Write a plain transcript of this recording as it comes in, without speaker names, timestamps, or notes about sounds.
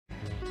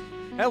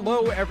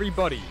Hello,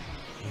 everybody.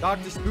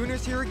 Dr.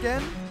 Spooner's here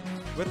again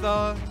with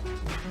a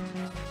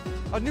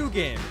new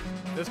game.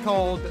 It's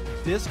called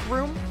Disc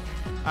Room.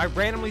 I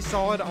randomly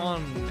saw it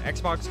on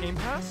Xbox Game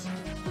Pass.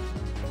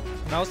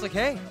 And I was like,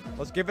 hey,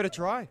 let's give it a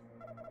try.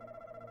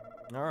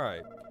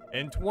 Alright.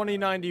 In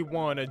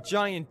 2091, a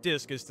giant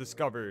disk is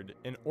discovered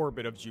in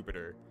orbit of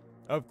Jupiter.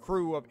 A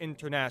crew of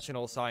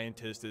international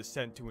scientists is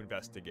sent to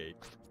investigate.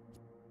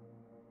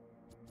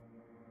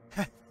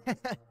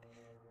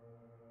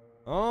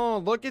 Oh,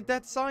 look at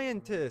that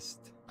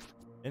scientist.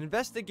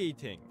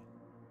 Investigating.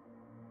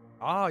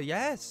 Ah,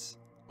 yes.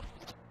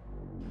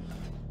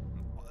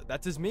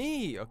 That is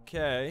me.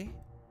 Okay.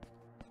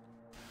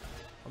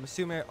 I'm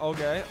assuming.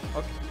 Okay.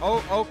 Okay.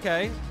 Oh,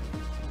 okay.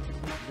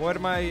 Where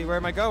am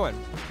I going?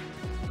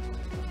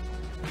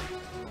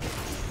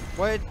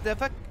 What the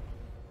fuck?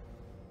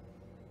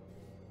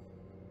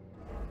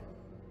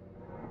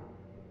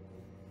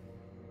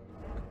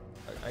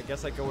 I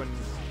guess I go in.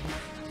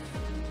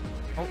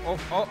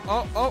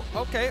 Oh,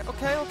 okay.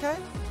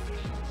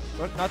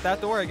 But not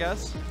that door, I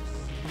guess.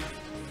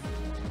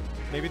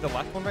 Maybe the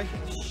left one right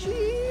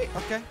here?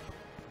 Okay.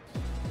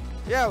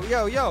 Yo,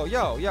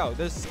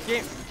 this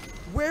game.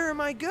 Where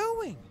am I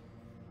going?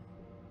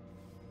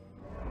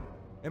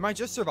 Am I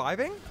just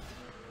surviving?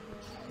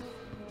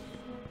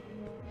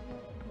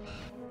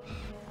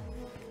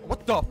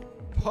 What the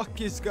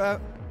fuck is that?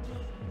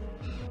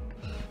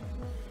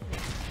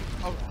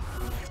 Oh.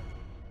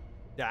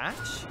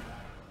 Dash?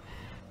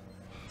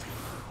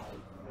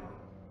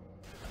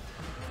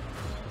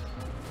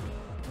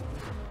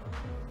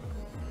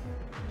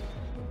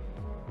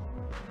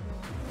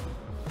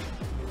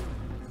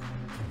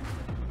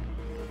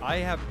 I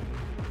have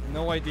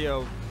no idea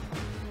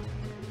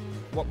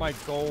what my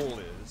goal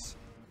is.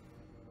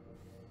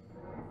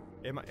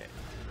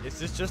 Is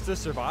this just to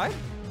survive?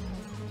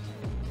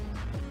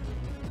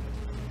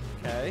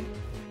 Okay.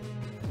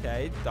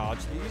 Okay, dodge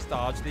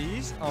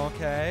these.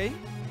 Okay.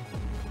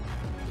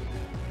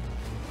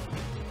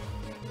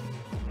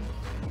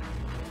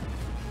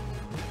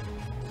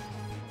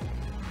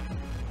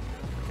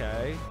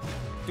 Okay.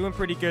 Doing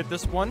pretty good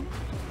this one.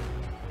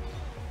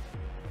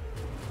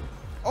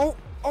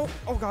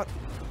 Oh god.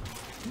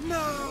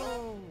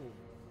 No!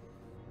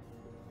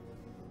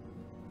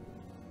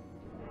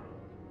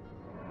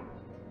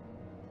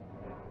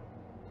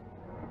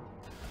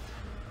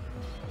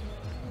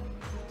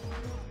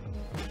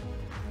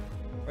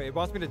 Wait, it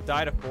wants me to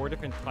die to 4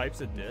 different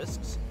types of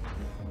discs?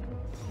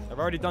 I've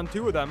already done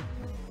 2 of them.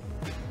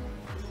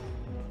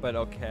 But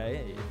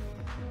okay.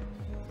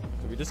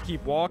 So we just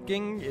keep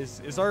walking?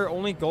 Is our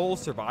only goal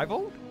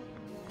survival?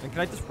 And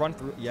can I just run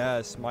through?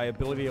 Yes, my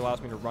ability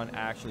allows me to run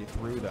actually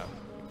through them.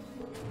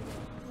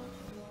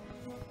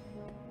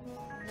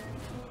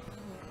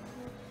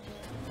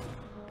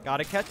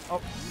 Gotta catch. Oh.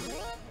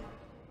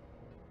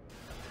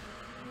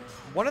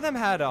 One of them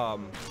had,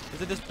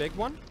 is it this big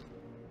one?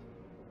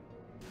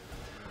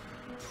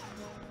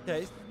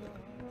 Okay.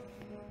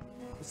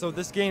 So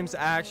this game's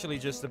actually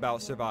just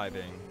about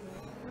surviving.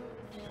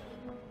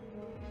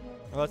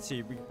 Well, let's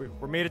see.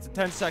 We're made it to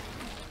 10 seconds.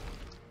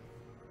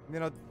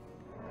 You know.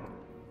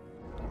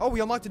 Oh, we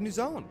unlocked a new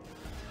zone.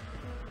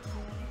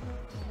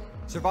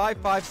 Survive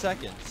 5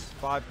 seconds.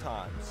 5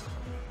 times.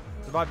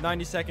 Survive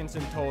 90 seconds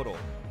in total.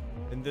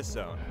 In this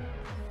zone.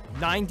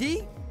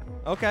 90?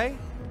 Okay.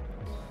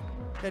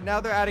 Okay,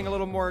 now they're adding a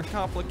little more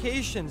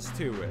complications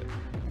to it.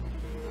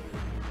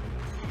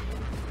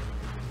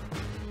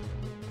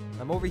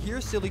 I'm over here,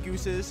 silly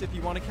gooses, if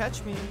you want to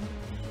catch me.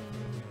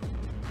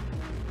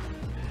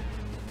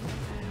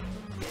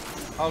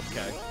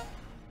 Okay.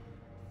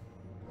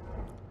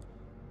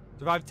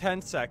 Survive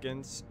 10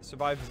 seconds.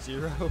 Survive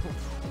 0.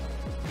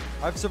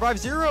 I've survived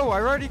 0. I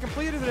already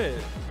completed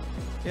it.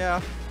 Yeah.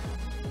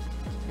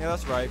 Yeah,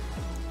 that's right.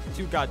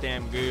 Too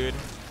goddamn good.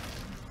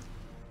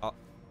 Oh.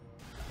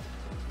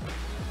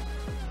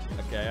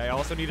 Okay, I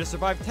also need to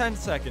survive 10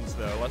 seconds,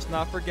 though. Let's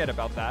not forget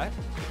about that.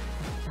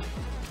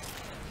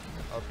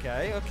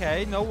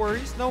 Okay. No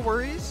worries.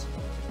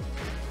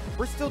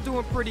 We're still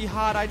doing pretty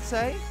hot, I'd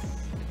say.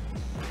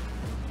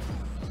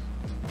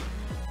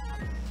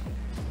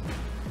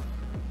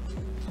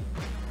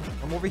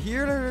 I'm over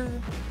here.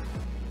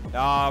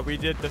 We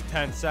did the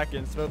 10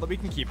 seconds, but we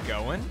can keep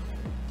going.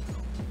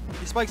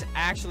 These spikes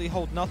actually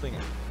hold nothing.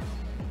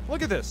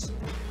 Look at this.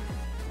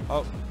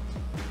 Oh.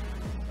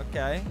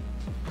 Okay.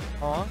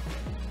 Huh?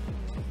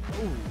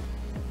 Ooh.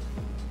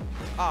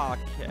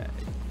 Okay.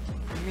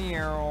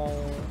 Meow.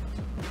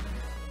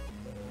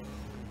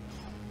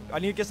 I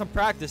need to get some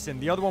practice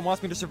in. The other one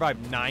wants me to survive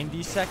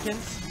 90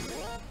 seconds.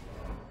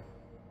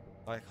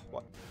 Like,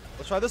 what?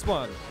 Let's try this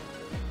one.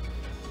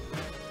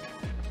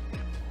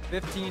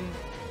 15.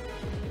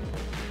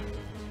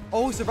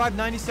 Oh, survive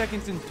 90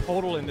 seconds in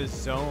total in this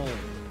zone.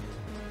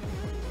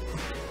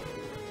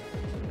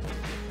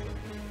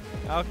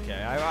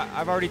 Okay,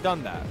 I've already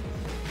done that.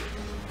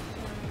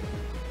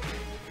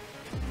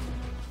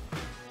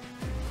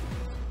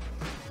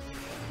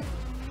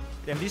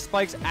 Damn, these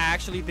spikes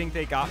actually think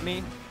they got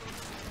me.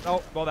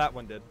 Oh, well, that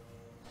one did.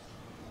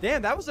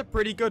 Damn, that was a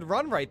pretty good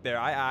run right there.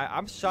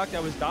 I'm shocked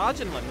I was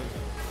dodging lemon.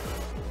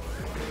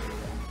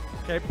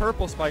 Okay,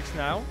 purple spikes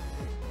now.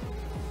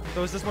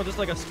 So is this one just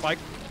like a spike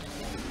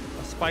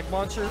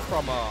launcher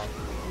from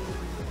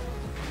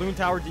Balloon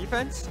Tower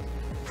defense?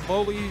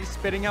 Slowly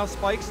spitting out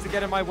spikes to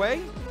get in my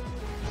way?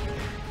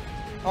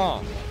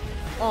 I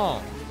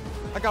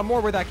got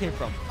more where that came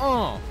from.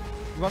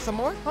 You want some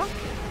more? Huh?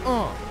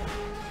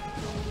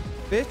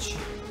 Bitch.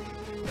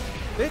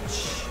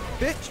 Bitch.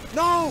 Bitch.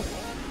 No!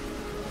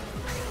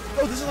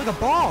 Oh, this is like a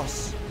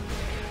boss.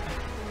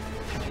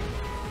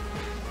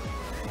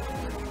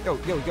 Yo,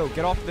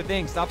 get off the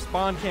thing. Stop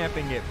spawn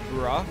camping it,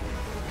 bruh.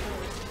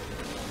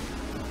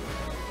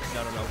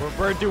 No.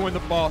 We're doing the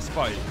boss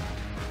fight.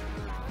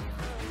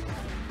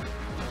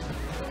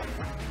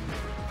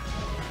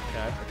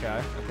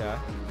 Okay.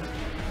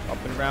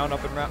 Up and around.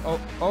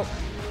 Oh.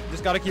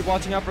 Just gotta keep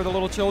watching out for the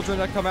little children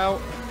that come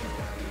out.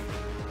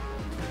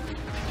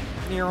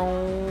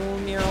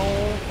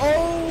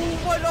 Oh,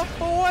 what up,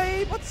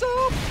 boy? What's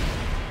up?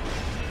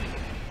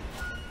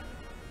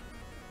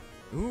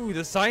 Ooh,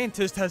 the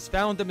scientist has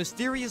found a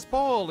mysterious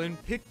ball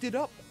and picked it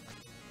up.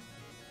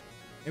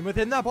 And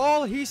within that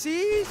ball, he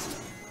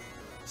sees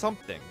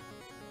something.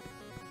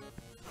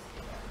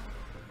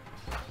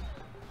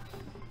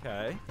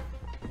 Okay.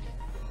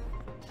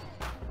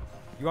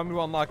 You want me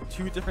to unlock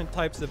 2 different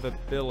types of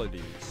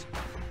abilities.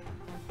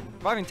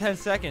 5 and 10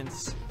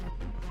 seconds.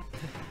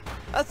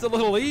 That's a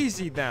little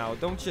easy now,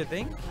 don't you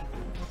think?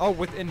 Oh,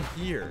 within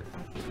here.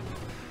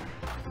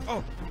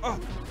 Oh.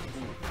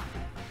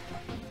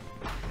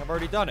 I've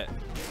already done it.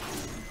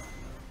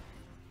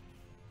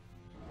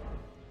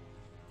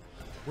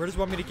 Where does it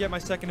want me to get my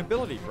second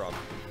ability from?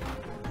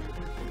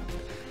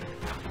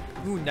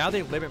 Ooh, now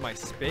they limit my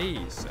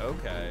space.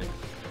 Okay.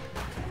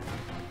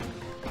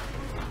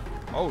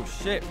 Oh,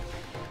 shit.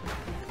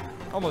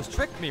 Almost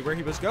tricked me where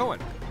he was going.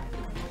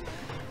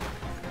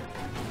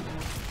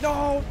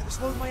 No!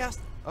 Slowed my ass.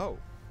 Oh.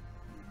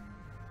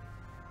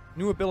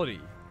 New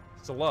ability.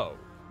 Slow.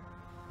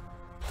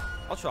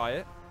 I'll try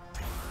it.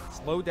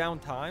 Slow down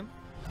time.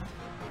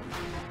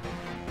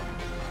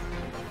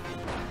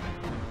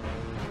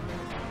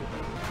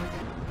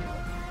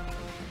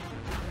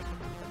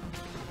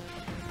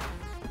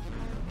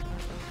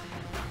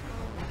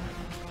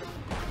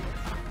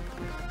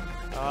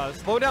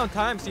 Slow down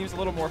time seems a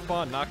little more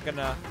fun. Not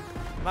gonna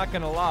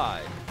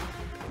lie.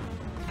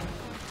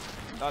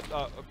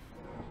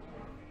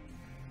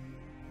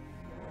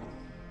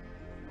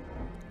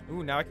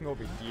 Ooh, now I can go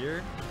over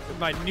here with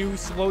my new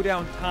slow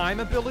down time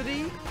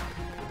ability.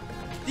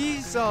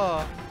 These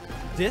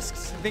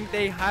discs think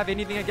they have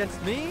anything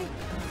against me?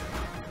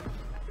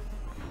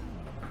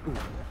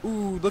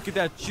 Ooh, look at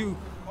that juke.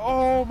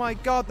 Oh my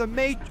god, the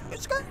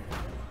Matrix.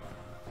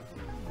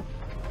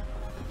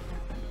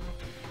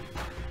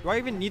 Do I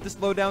even need the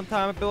slow down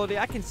time ability?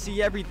 I can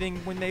see everything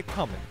when they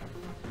coming.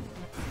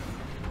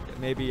 Yeah,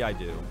 maybe I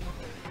do.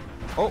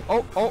 Oh.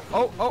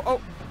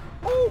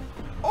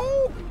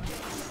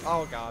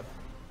 Oh god.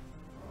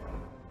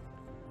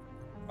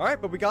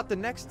 Alright, but we got the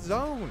next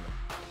zone.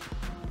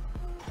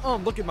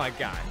 Look at my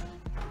guy.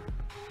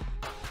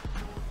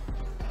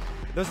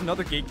 There's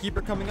another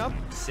gatekeeper coming up.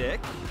 Sick.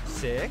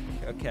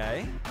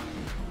 Okay.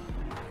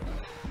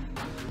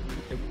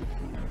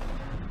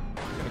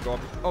 Gonna go up.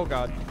 Oh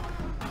god.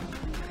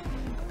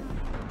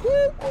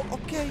 Woo! Oh,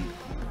 okay.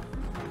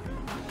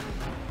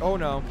 Oh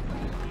no.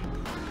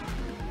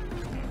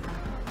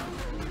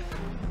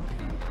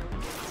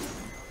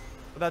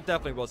 But that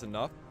definitely was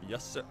enough.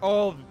 Yes, sir.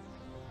 Oh,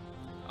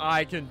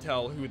 I can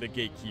tell who the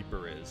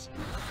gatekeeper is.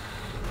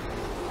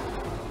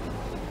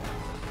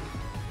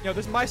 Yo,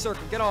 this is my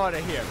circle. Get out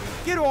of here.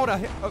 Get out of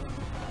here.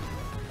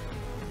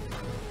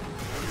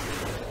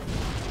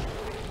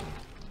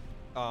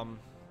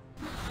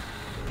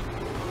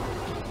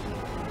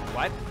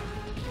 What?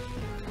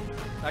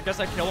 I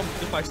guess I kill him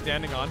just by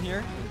standing on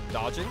here,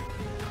 dodging.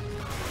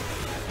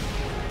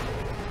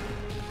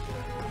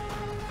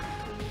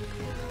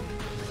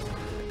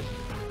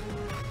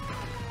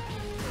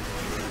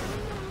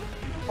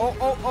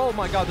 Oh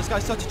my god, this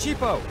guy's such a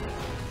cheapo.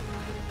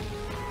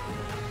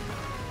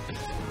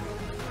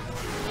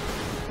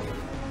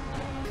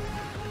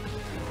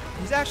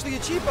 He's actually a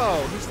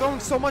cheapo. He's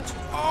throwing so much.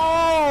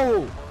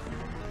 Oh!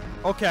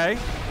 Okay.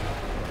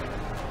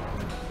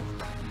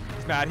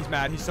 He's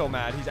mad. He's so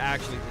mad. He's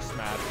actually just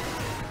mad.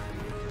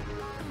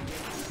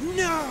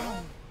 No!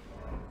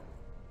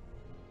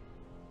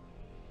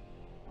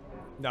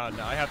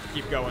 No, I have to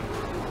keep going.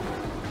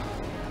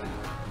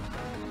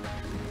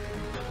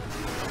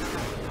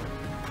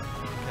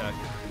 Okay.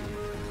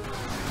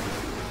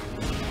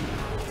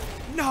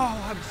 No,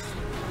 I'm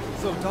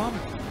so dumb.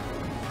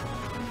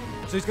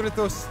 So he's gonna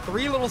throw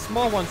 3 little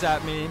small ones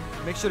at me.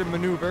 Make sure to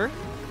maneuver.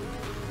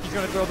 He's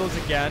gonna throw those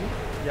again.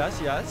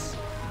 Yes.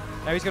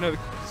 Now he's gonna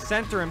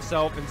center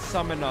himself and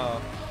summon a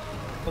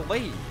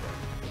blade.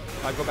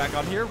 I go back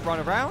on here, run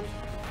around.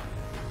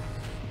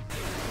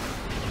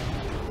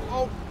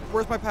 Oh,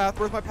 where's my path?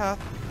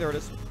 There it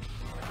is.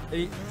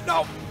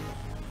 No!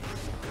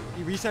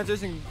 He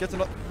recenters and gets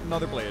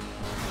another blade.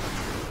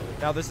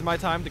 Now this is my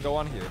time to go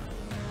on here.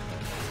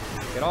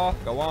 Get off,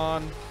 go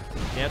on,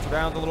 dance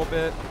around a little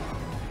bit,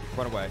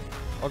 run away.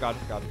 Oh god,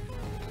 god.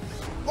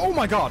 Oh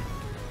my god!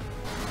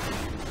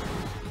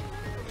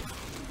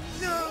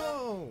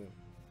 No!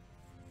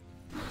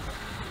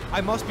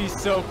 I must be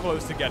so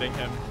close to getting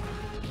him.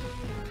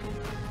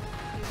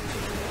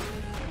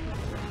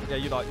 Yeah,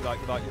 you thought.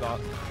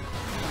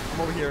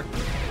 I'm over here.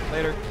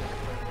 Later.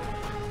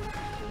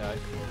 Okay.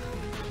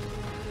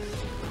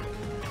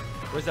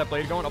 Where's that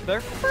blade going? Up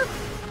there?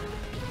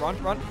 Run,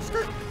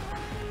 skirt.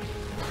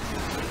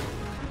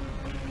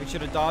 Make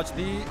sure to dodge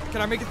the...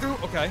 Can I make it through?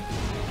 Okay.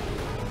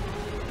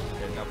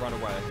 Okay, now run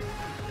away.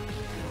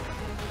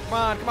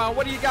 Come on.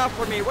 What do you got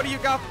for me? What do you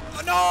got?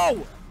 Oh,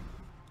 no!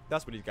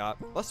 That's what he's got.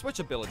 Let's switch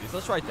abilities.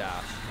 Let's try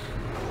dash.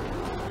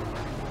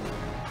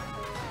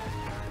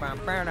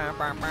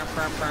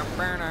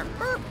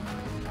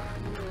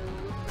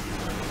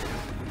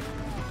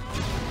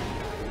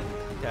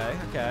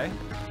 Okay.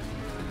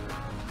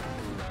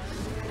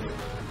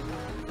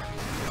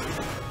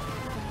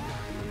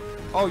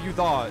 Oh, you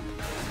thought.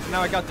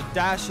 Now I got the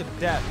dash of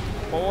death,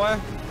 boy.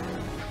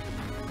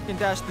 You can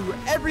dash through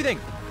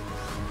everything.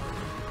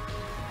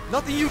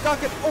 Nothing you got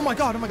can. Oh my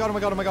god. No.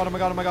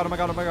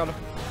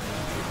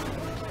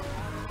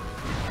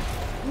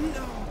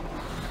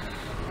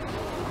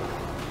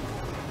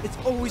 It's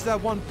always that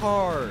one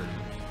part.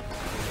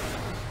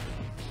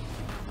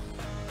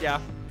 Yeah.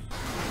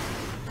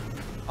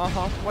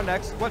 What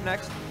next?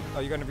 Oh,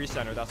 you're gonna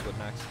recenter. That's what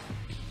next.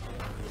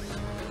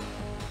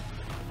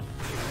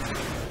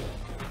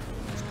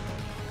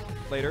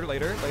 Later.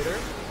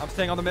 I'm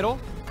staying on the middle.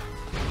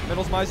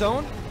 Middle's my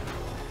zone.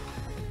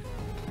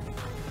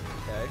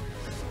 Okay.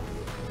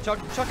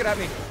 Chuck it at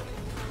me.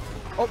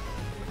 Oh.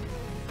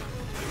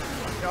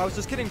 I was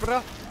just kidding,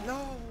 bruh.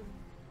 No.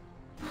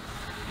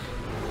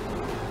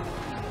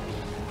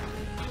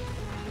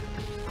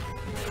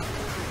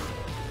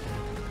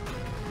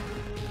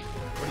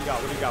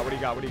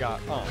 What do you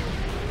got? Oh.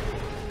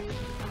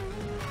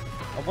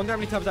 I wonder how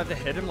many times I have to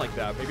hit him like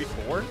that. Maybe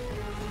 4?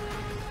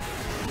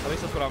 At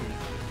least that's what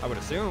I would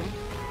assume.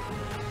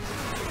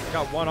 I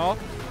got 1 off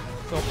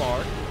so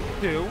far.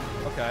 2.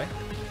 Okay.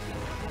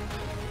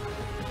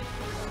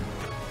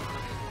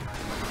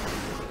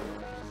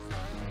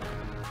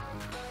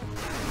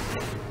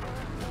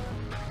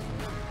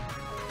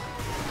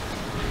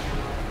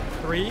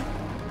 Three.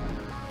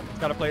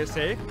 Gotta play it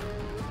safe.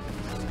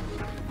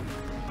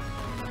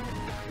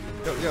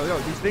 Yo,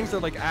 these things are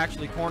like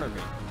actually cornering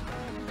me.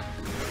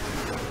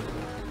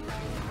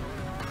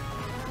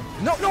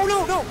 No!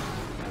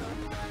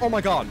 Oh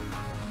my god.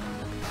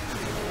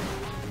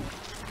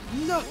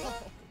 No!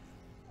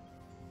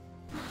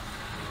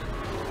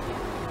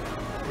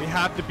 We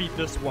have to beat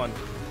this one.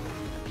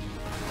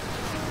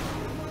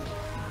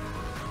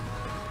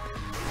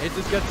 It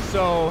just gets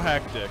so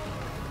hectic.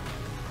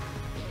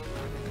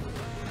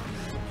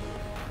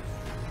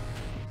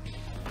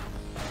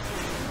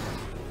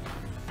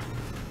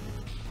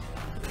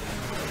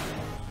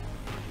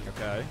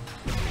 Okay.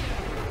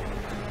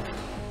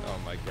 Oh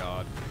my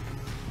god.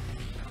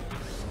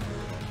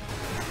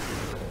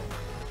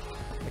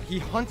 Like he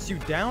hunts you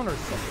down or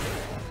something.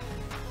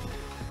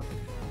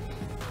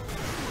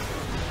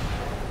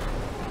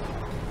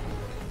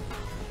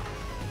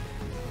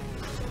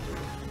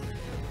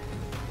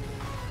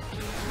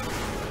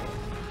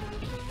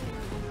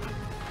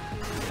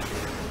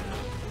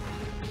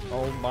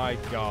 Oh my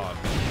god.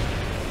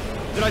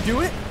 Did I do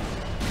it?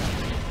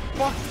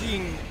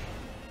 Fucking...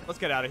 Let's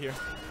get out of here.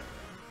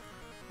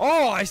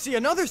 Oh, I see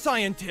another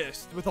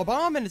scientist with a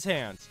bomb in his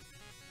hands.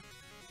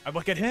 I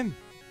look at him.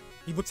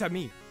 He looks at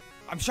me.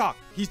 I'm shocked.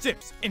 He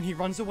zips and he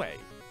runs away.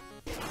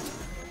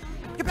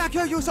 Get back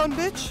here, you son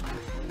bitch.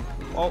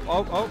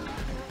 Oh.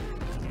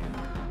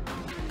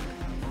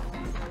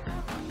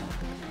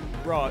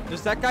 Bro,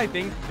 does that guy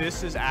think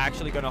this is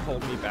actually gonna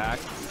hold me back?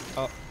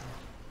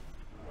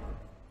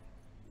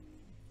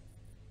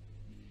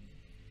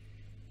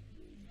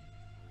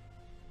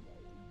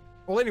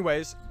 Well,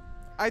 anyways,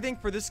 I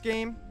think for this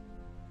game,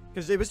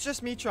 because it was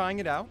just me trying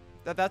it out,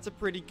 that's a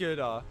pretty good,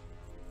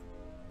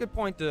 good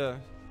point to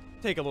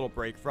take a little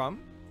break from.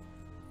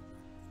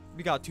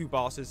 We got 2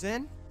 bosses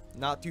in,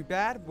 not too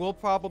bad. We'll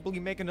probably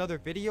make another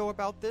video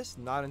about this,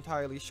 not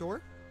entirely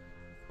sure.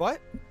 But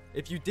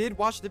if you did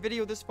watch the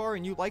video this far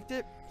and you liked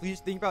it,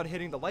 please think about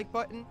hitting the like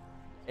button,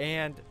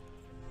 and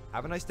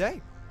have a nice day.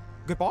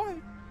 Goodbye.